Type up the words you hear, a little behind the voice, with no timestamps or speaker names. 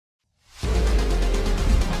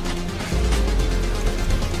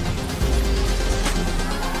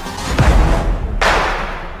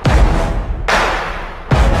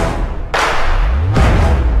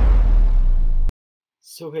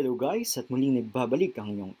So hello guys, at muling nagbabalik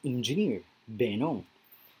ang inyong engineer, Benong.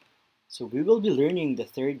 So we will be learning the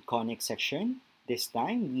third conic section. This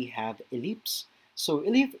time we have ellipse. So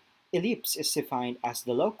ellipse is defined as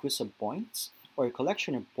the locus of points or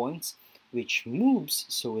collection of points which moves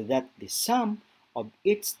so that the sum of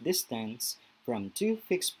its distance from two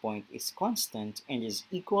fixed points is constant and is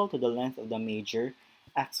equal to the length of the major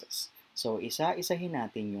axis. So isa-isahin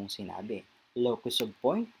natin yung sinabi. Locus of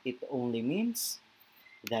point, it only means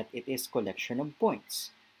that it is collection of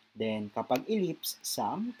points. Then, kapag ellipse,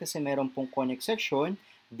 sum, kasi meron pong conic section,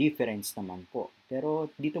 difference naman po.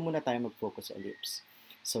 Pero dito muna tayo mag-focus sa ellipse.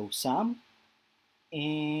 So, sum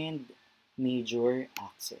and major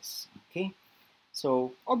axis. Okay?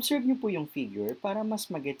 So, observe nyo po yung figure para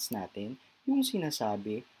mas magets natin yung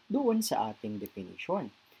sinasabi doon sa ating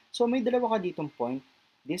definition. So, may dalawa ka ditong point,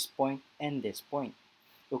 and this point.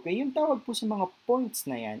 Okay? Yung tawag po sa mga points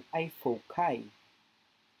na yan ay foci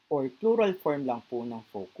or plural form lang po ng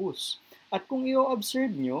focus. At kung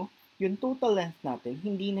i-observe nyo, yung total length natin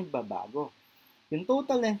hindi nagbabago. Yung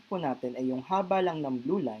total length po natin ay yung haba lang ng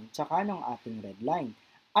blue line tsaka ng ating red line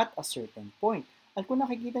at a certain point. At kung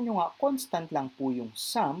nakikita nyo nga, constant lang po yung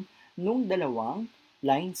sum nung dalawang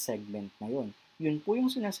line segment na yun. Yun po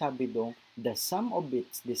yung sinasabi dong the sum of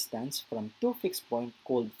its distance from two fixed point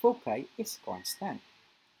called foci is constant.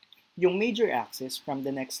 Yung major axis, from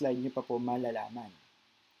the next slide nyo pa po malalaman.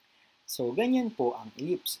 So, ganyan po ang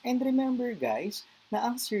ellipse. And remember guys, na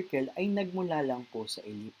ang circle ay nagmula lang po sa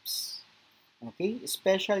ellipse. Okay?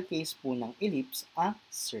 Special case po ng ellipse ang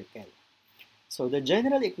circle. So, the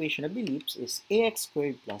general equation of ellipse is ax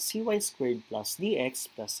squared plus cy squared plus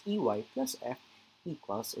dx plus ey plus f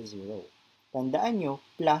equals 0. Tandaan nyo,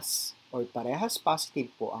 plus or parehas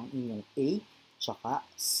positive po ang inyong a tsaka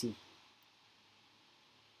c.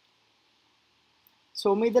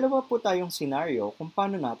 So, may dalawa po tayong scenario kung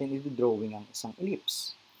paano natin i-drawing ang isang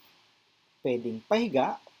ellipse. Pwedeng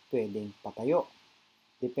pahiga, pwedeng patayo.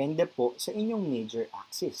 Depende po sa inyong major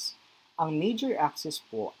axis. Ang major axis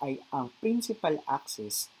po ay ang principal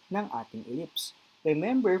axis ng ating ellipse.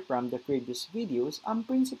 Remember from the previous videos, ang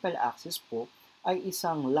principal axis po ay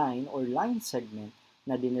isang line or line segment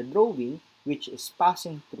na dinadrawing which is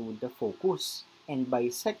passing through the focus and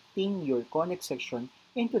bisecting your conic section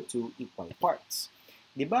into two equal parts.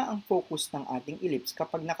 Diba ang focus ng ating ellipse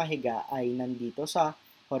kapag nakahiga ay nandito sa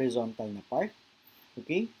horizontal na part?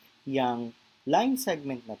 Okay? Yang line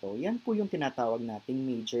segment na to, yan po yung tinatawag nating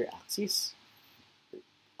major axis.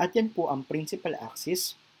 At yan po ang principal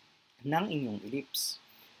axis ng inyong ellipse.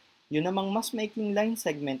 Yun namang mas maikling line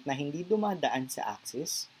segment na hindi dumadaan sa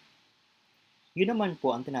axis, yun naman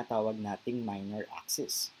po ang tinatawag nating minor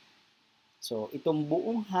axis. So, itong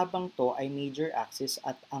buong habang to ay major axis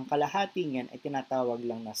at ang kalahati niyan ay tinatawag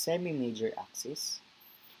lang na semi-major axis.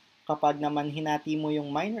 Kapag naman hinati mo yung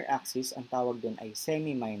minor axis, ang tawag doon ay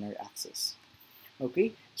semi-minor axis.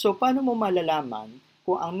 Okay? So, paano mo malalaman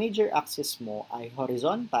kung ang major axis mo ay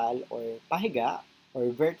horizontal or pahiga or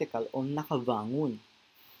vertical o nakavangon?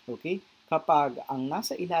 Okay? Kapag ang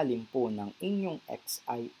nasa ilalim po ng inyong x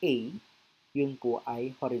ay A, yun po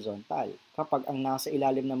ay horizontal. Kapag ang nasa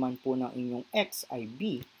ilalim naman po ng inyong x ay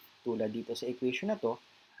b, tulad dito sa equation na to,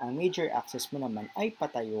 ang major axis mo naman ay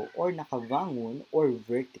patayo or nakavangon or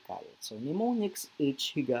vertical. So, mnemonics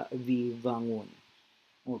H higa V vangon.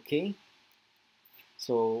 Okay?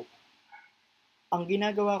 So, ang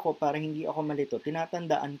ginagawa ko para hindi ako malito,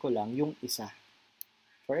 tinatandaan ko lang yung isa.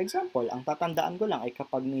 For example, ang tatandaan ko lang ay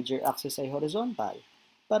kapag major axis ay horizontal,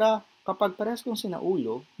 para kapag parehas kong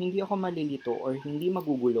sinaulo, hindi ako malilito or hindi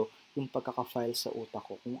magugulo yung pagkaka-file sa utak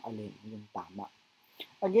ko kung alin yung tama.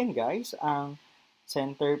 Again guys, ang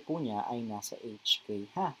center po niya ay nasa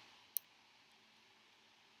HK ha.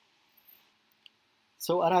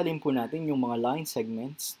 So aralin po natin yung mga line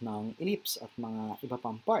segments ng ellipse at mga iba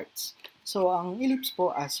pang parts. So ang ellipse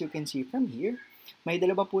po, as you can see from here, may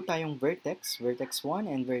dalawa po tayong vertex, vertex 1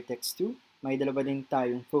 and vertex 2. May dalawa din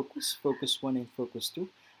tayong focus, focus 1 and focus 2.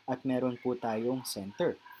 At meron po tayong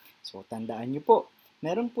center. So, tandaan nyo po,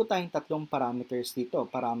 meron po tayong tatlong parameters dito.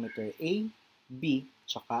 Parameter A, B,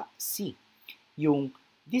 tsaka C. Yung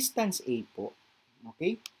distance A po,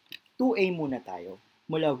 okay? 2A muna tayo.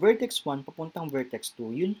 Mula vertex 1 papuntang vertex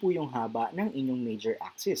 2, yun po yung haba ng inyong major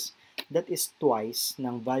axis. That is twice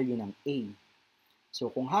ng value ng A. So,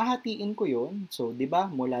 kung hahatiin ko yun, so, di ba,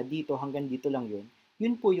 mula dito hanggang dito lang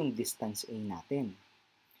yun po yung distance A natin.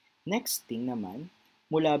 Next thing naman,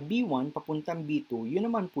 mula B1 papuntang B2, yun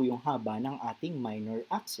naman po yung haba ng ating minor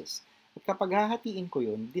axis. At kapag hahatiin ko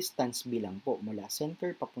yun, distance B lang po mula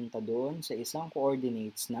center papunta doon sa isang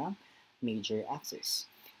coordinates ng major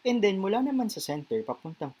axis. And then, mula naman sa center,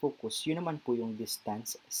 papuntang focus, yun naman po yung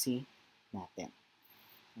distance C natin.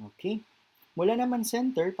 Okay? Mula naman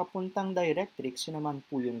center, papuntang directrix, yun naman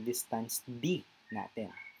po yung distance D natin.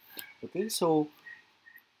 Okay? So,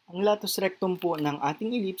 ang latus rectum po ng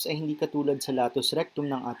ating ellipse ay hindi katulad sa latus rectum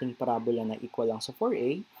ng ating parabola na equal lang sa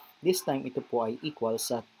 4a. This time, ito po ay equal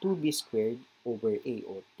sa 2b squared over a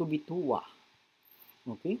o 2b 2a.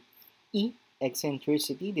 Okay? E,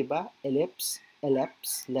 eccentricity, di ba? Ellipse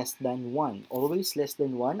less than 1. Always less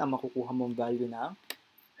than 1 ang makukuha mong value ng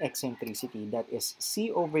eccentricity. That is C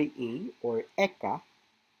over A or ECA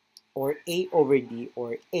or A over D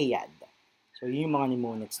or AAD. So, yun yung mga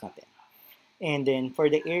mnemonics natin. And then, for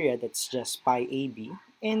the area, that's just pi AB.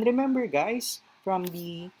 And remember guys, from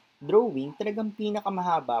the drawing, talagang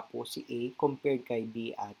pinakamahaba po si A compared kay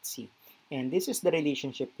B at C. And this is the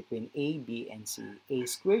relationship between A, B, and C. A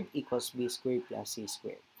squared equals B squared plus C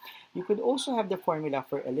squared. You could also have the formula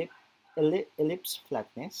for ellipse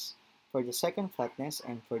flatness, for the second flatness,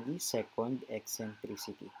 and for the second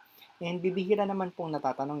eccentricity. And bibihira naman pong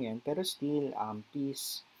natatanong yan, pero still,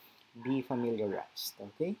 please be familiarized,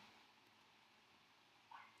 okay?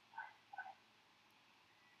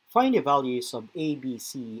 Find the values of A, B,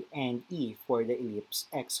 C, and E for the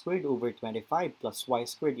ellipse x squared over 25 plus y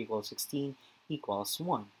squared equals 16 equals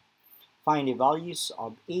 1. Find the values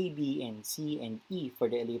of A, B, and C, and E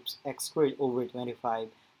for the ellipse x squared over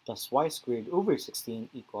 25 plus y squared over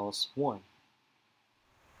 16 equals 1.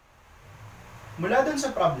 Mula dun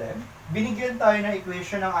sa problem, binigyan tayo ng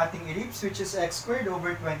equation ng ating ellipse which is x squared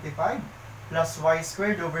over 25 plus y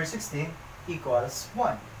squared over 16 equals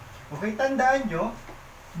 1. Okay, tandaan nyo,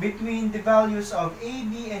 between the values of A,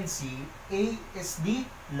 B, and C, A is the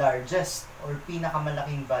largest or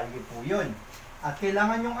pinakamalaking value po yun. At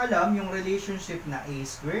kailangan nyong alam yung relationship na A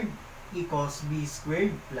squared equals B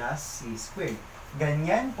squared plus C squared.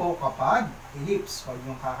 Ganyan po kapag ellipse. Huwag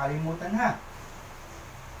nyong kakalimutan ha.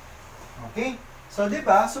 Okay? So, di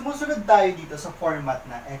ba, sumusunod tayo dito sa format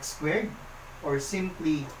na x squared or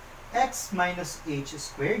simply x minus h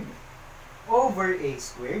squared over a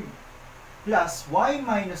squared plus y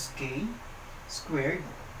minus k squared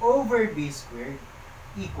over b squared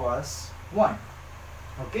equals 1.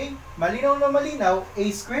 Okay? Malinaw na malinaw, a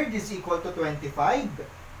squared is equal to 25.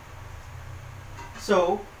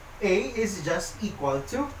 So, a is just equal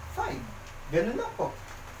to 5. Ganun lang po.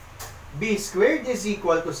 B squared is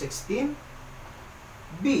equal to 16.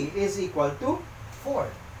 B is equal to 4.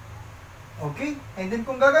 Okay? And then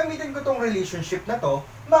kung gagamitin ko tong relationship na to,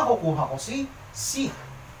 makukuha ko si C.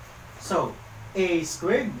 So, A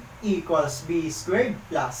squared equals B squared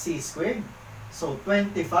plus C squared. So,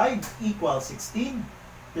 25 equals 16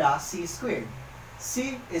 plus C squared.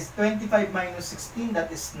 C is 25 minus 16, that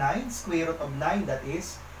is 9. Square root of 9, that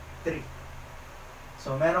is 3.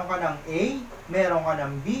 So, meron ka ng A, meron ka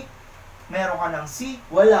ng B, meron ka ng C,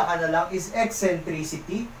 wala ka na lang is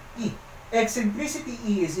eccentricity E. Eccentricity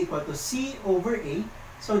E is equal to C over A,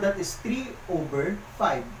 so that is 3 over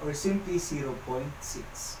 5, or simply 0.6.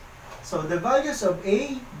 So, the values of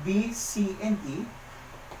A, B, C, and E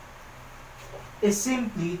is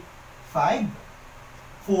simply 5,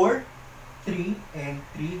 4, 3, and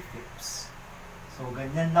 3/5. So,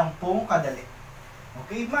 ganyan lang pong kadali.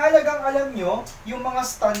 Okay? Mahalagang alam nyo yung mga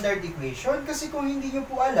standard equation kasi kung hindi nyo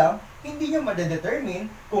po alam, hindi nyo madedetermine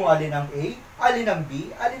kung alin ang A, alin ang B,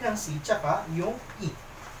 alin ang C, tsaka yung E.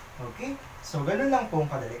 Okay? So, ganun lang pong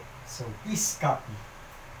kadali. So, please copy.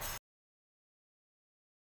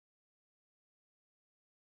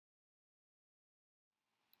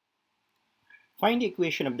 Find the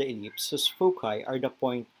equation of the ellipse whose foci are the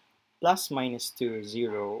point plus minus 2,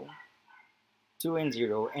 0, 2 and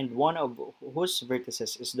 0, and one of whose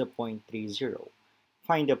vertices is the point 3, 0.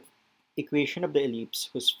 Find the equation of the ellipse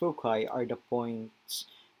whose foci are the points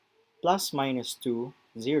plus minus 2,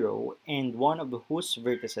 0, and one of whose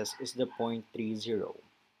vertices is the point 3, 0.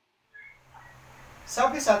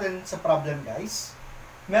 Sabi sa atin sa problem guys,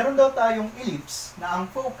 meron daw tayong ellipse na ang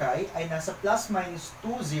foci ay nasa plus minus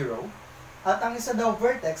 2, 0, at ang isa daw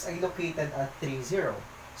vertex ay located at 3, 0.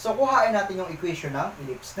 So, kuhain natin yung equation ng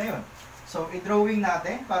ellipse na yun. So, i-drawing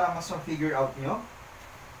natin para mas ma-figure out nyo.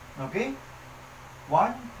 Okay?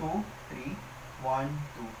 1, 2, 3, 1,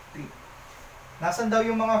 2, 3. Nasaan daw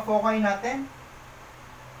yung mga foci natin?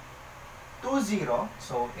 2, 0.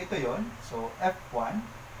 So, ito yon. So, F1.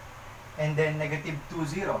 And then, negative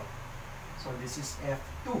 2, 0. So, this is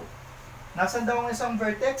F2. Nasaan daw ang isang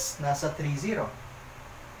vertex? Nasa 3, 0.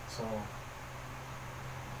 So,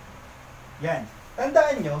 yan.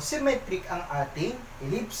 Tandaan nyo, symmetric ang ating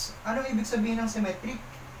ellipse. Anong ibig sabihin ng symmetric?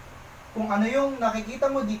 kung ano yung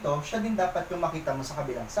nakikita mo dito, siya din dapat yung makita mo sa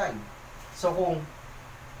kabilang side. So kung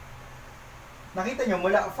nakita nyo,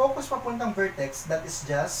 mula focus papuntang vertex, that is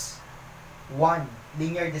just 1.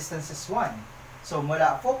 Linear distance is 1. So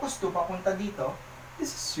mula focus 2 papunta dito,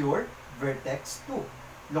 this is your vertex 2.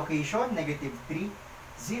 Location, negative 3,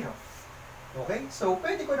 0. Okay? So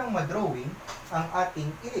pwede ko nang madrawing ang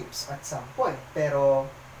ating ellipse at some point. Pero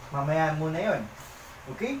mamaya muna yon.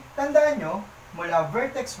 Okay? Tandaan nyo, mula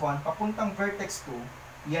vertex 1 papuntang vertex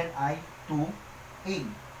 2, yan ay 2A.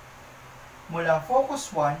 Mula focus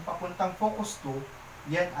 1 papuntang focus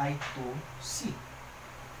 2, yan ay 2C.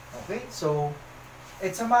 Okay? So,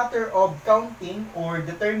 it's a matter of counting or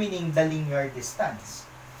determining the linear distance.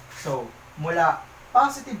 So, mula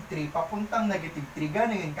positive 3 papuntang negative 3,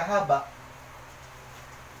 gano'n yun kahaba?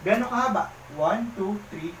 Gano'n kahaba? 1, 2,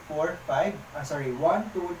 3, 4, 5,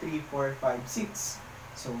 1, 2, 3, 4, 5, 6.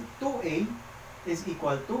 So, 2A is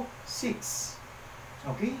equal to 6.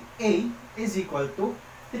 Okay? A is equal to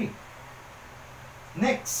 3.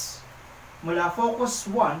 Next, mula focus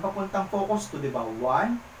 1 papuntang focus 2, di ba?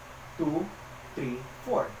 1, 2, 3,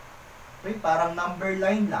 4. Okay? Parang number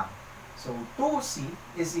line lang. So, 2C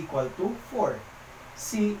is equal to 4.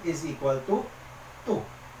 C is equal to 2.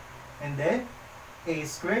 And then, A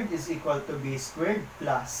squared is equal to B squared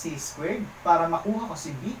plus C squared. Para makuha ko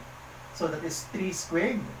si B, so that is 3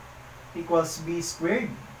 squared equals B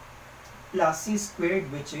squared plus C squared,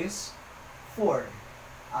 which is 4.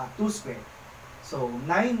 2 squared. So,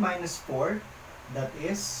 9 minus 4, that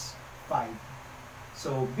is 5.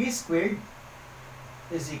 So, B squared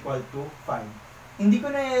is equal to 5. Hindi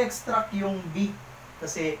ko na i-extract yung B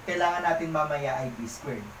kasi kailangan natin mamaya ay B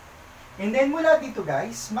squared. And then, mula dito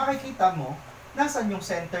guys, makikita mo, nasan yung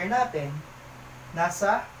center natin?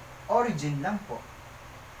 Nasa origin lang po.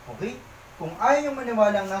 Okay? Kung ayaw yung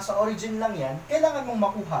maniwalang nasa origin lang yan, kailangan mong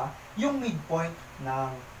makuha yung midpoint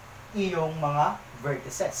ng iyong mga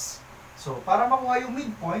vertices. So, para makuha yung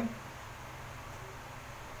midpoint,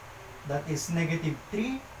 that is negative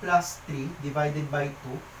 3 plus 3 divided by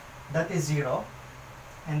 2, that is 0.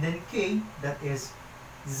 And then K, that is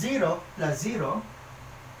 0 plus 0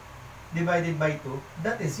 divided by 2,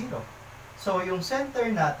 that is 0. So, yung center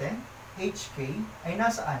natin, HK, ay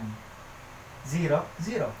nasaan? 0,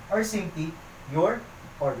 0. Or simply, your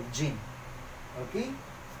origin. Okay?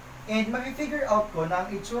 And mag-figure out ko na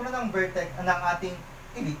ang itsura ng vertex ng ating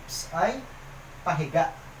ellipse ay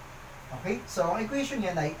pahiga. Okay? So, ang equation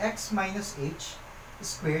yan ay x minus h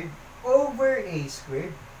squared over a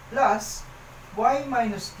squared plus y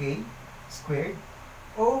minus k squared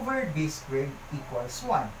over b squared equals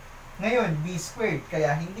 1. Ngayon, b squared,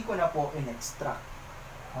 kaya hindi ko na po in-extract.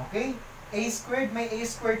 Okay? A squared, may a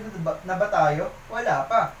squared na ba tayo? Wala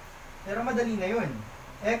pa. Pero madali na yun.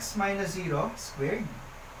 X minus 0 squared.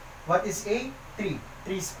 What is a? 3.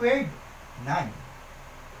 3 squared, 9.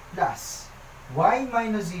 Plus, y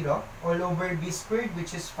minus 0 all over b squared,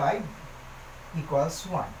 which is 5, equals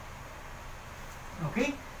 1.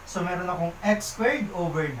 Okay? So, meron akong x squared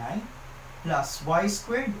over 9 plus y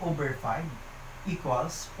squared over 5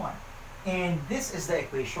 equals 1. And this is the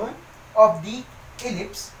equation of the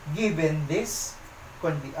ellipse given this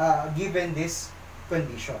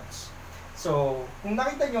conditions. So, kung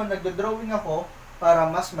nakita nyo, nagdo-drawing ako para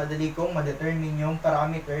mas madali kong ma-determine yung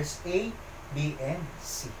parameters A, B, and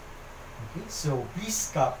C. Okay, so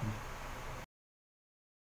please copy.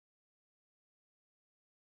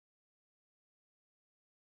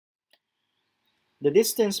 The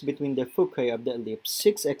distance between the foci of the ellipse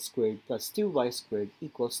 6x squared plus 2y squared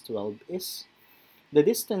equals 12 is. The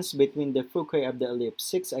distance between the foci of the ellipse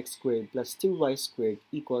 6x squared plus 2y squared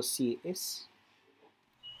equals c is.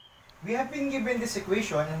 We have been given this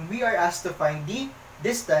equation and we are asked to find the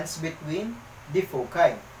distance between the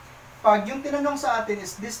foci. Pag yung tinanong sa atin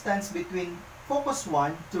is distance between focus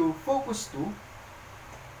 1 to focus 2,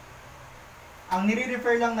 ang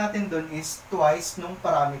nire-refer lang natin doon is twice nung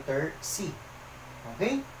parameter c.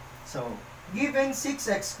 Okay? So, given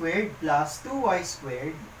 6x squared plus 2y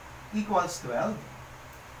squared equals 12,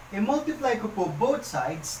 i-multiply ko po both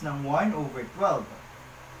sides ng 1 over 12.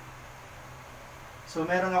 So,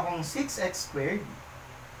 meron akong 6x squared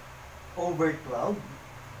over 12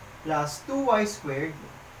 plus 2y squared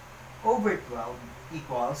over 12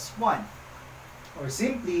 equals 1. Or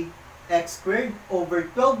simply, x squared over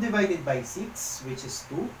 12 divided by 6, which is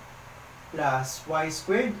 2, plus y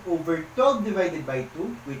squared over 12 divided by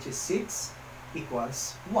 2, which is 6,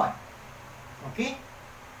 equals 1. Okay?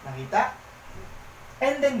 Nakita?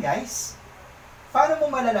 And then guys, paano mo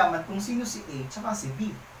malalaman kung sino si A tsaka si B?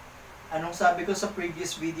 Anong sabi ko sa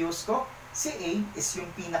previous videos ko? Si A is yung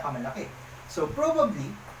pinakamalaki. So probably,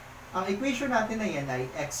 ang equation natin na yan ay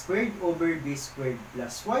x squared over b squared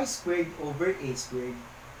plus y squared over a squared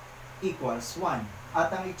equals 1. At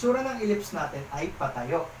ang itsura ng ellipse natin ay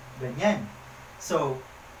patayo. Ganyan. So,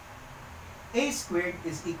 a squared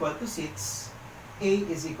is equal to 6. A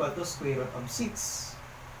is equal to square root of 6.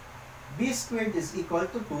 B squared is equal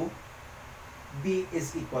to 2. B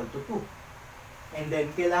is equal to 2. And then,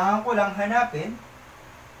 kailangan ko lang hanapin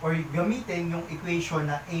or gamitin yung equation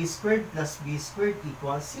na a squared plus b squared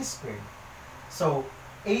equals c squared. So,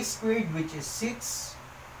 a squared which is 6,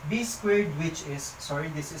 b squared which is,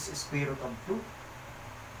 this is square root of 2.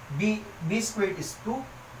 B squared is 2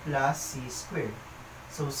 plus c squared.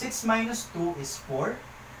 So, 6 minus 2 is 4.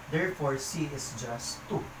 Therefore, c is just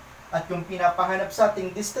 2. At yung pinapahanap sa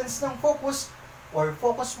ating distance ng focus or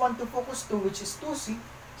focus 1 to focus 2 which is 2c.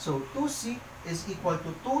 So, 2c is equal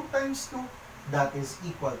to 2 times 2. That is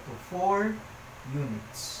equal to 4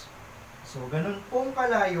 units. So, ganun pong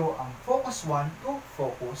kalayo ang focus 1 to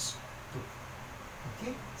focus 2.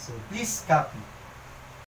 Okay? So, please copy.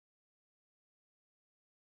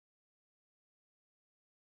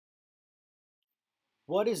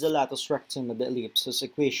 What is the latus rectum of the ellipse whose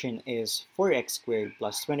equation is 4x squared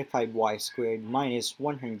plus 25y squared minus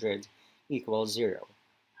 100 equals 0?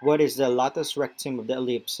 What is the latus rectum of the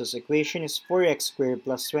ellipse whose equation is 4x squared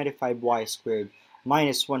plus 25y squared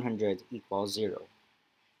minus 100 equals 0?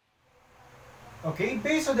 Okay,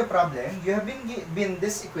 based on the problem, you have been given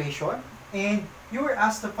this equation and you were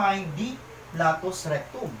asked to find the latus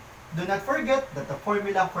rectum. Do not forget that the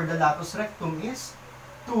formula for the latus rectum is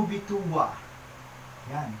 2b2wa.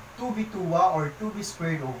 Yan, 2b2wa or 2b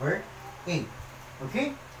squared over 8.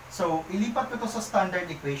 Okay? So, ilipat ko to sa standard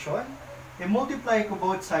equation. I-multiply ko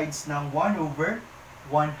both sides ng 1 over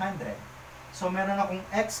 100. So, meron akong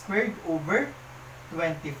x squared over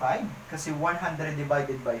 25 kasi 100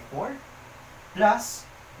 divided by 4 plus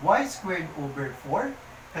y squared over 4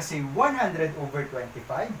 kasi 100 over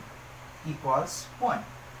 25 equals 1.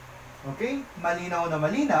 Okay? Malinaw na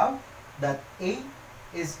malinaw that a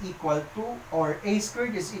is equal to, or a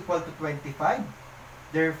squared is equal to 25.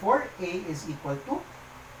 Therefore, a is equal to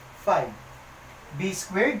 5. B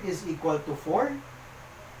squared is equal to 4.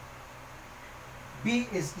 B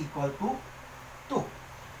is equal to 2.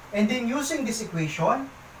 And then using this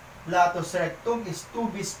equation, latus rectum is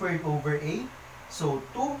 2b squared over a. So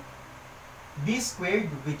 2b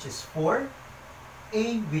squared which is 4, a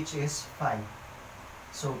which is 5.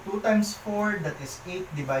 So 2 times 4, that is 8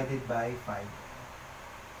 divided by 5.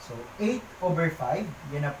 So 8 over 5,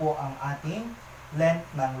 yan na po ang ating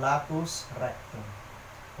length ng latus rectum.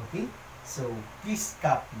 Okay? So, please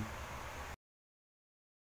copy.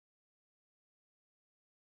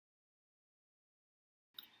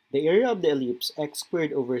 The area of the ellipse x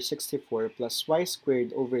squared over 64 plus y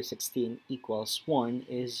squared over 16 equals 1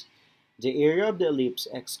 is the area of the ellipse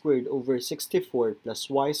x squared over 64 plus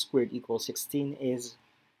y squared equals 16 is.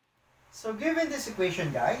 So, given this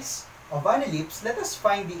equation, guys, of an ellipse, let us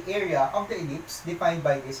find the area of the ellipse defined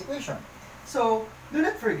by this equation. So, do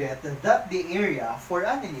not forget that the area for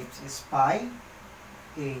an ellipse is pi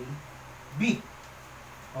a b.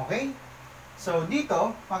 Okay? So,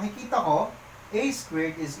 dito, makikita ko, a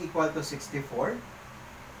squared is equal to 64.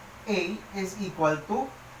 A is equal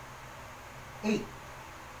to 8.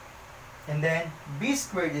 And then, b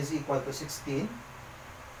squared is equal to 16.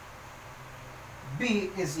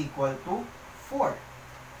 B is equal to 4.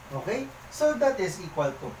 Okay? So, that is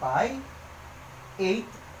equal to pi 8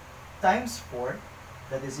 times 4,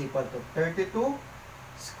 that is equal to 32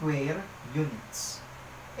 square units.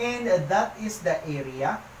 And that is the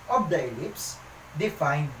area of the ellipse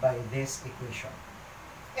defined by this equation.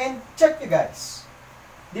 And check you guys.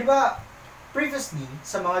 Di ba, previously,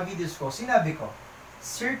 sa mga videos ko, sinabi ko,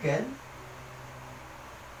 circle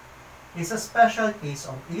is a special case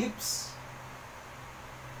of ellipse.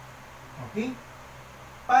 Okay?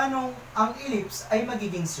 Paano ang ellipse ay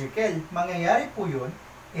magiging circle? Mangyayari po yun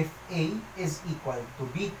if A is equal to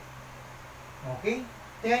B. Okay?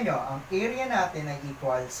 Tingnan nyo, ang area natin ay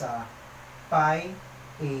equal sa pi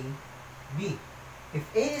A B. If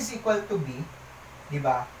A is equal to B, di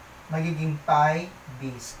ba, magiging pi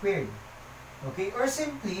B squared. Okay? Or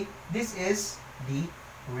simply, this is the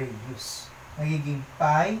radius. Magiging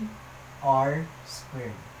pi R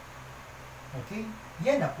squared. Okay?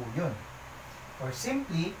 Yan na po yun. Or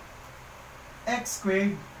simply, x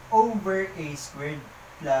squared over A squared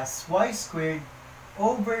plus y squared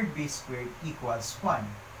over b squared equals 1.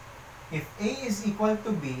 If A is equal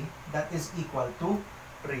to B, that is equal to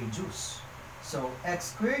radius. So,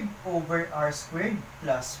 x squared over r squared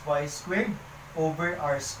plus y squared over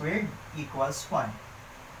r squared equals 1.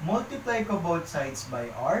 Multiply ko both sides by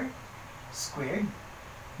r squared.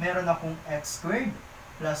 Meron akong x squared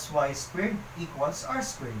plus y squared equals r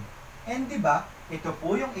squared. And di ba, ito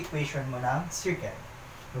po yung equation mo ng circle.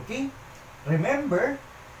 Okay? Remember,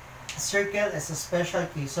 circle is a special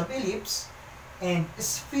case of ellipse and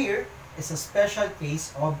sphere is a special case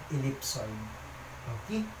of ellipsoid.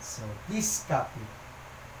 Okay? So, please copy.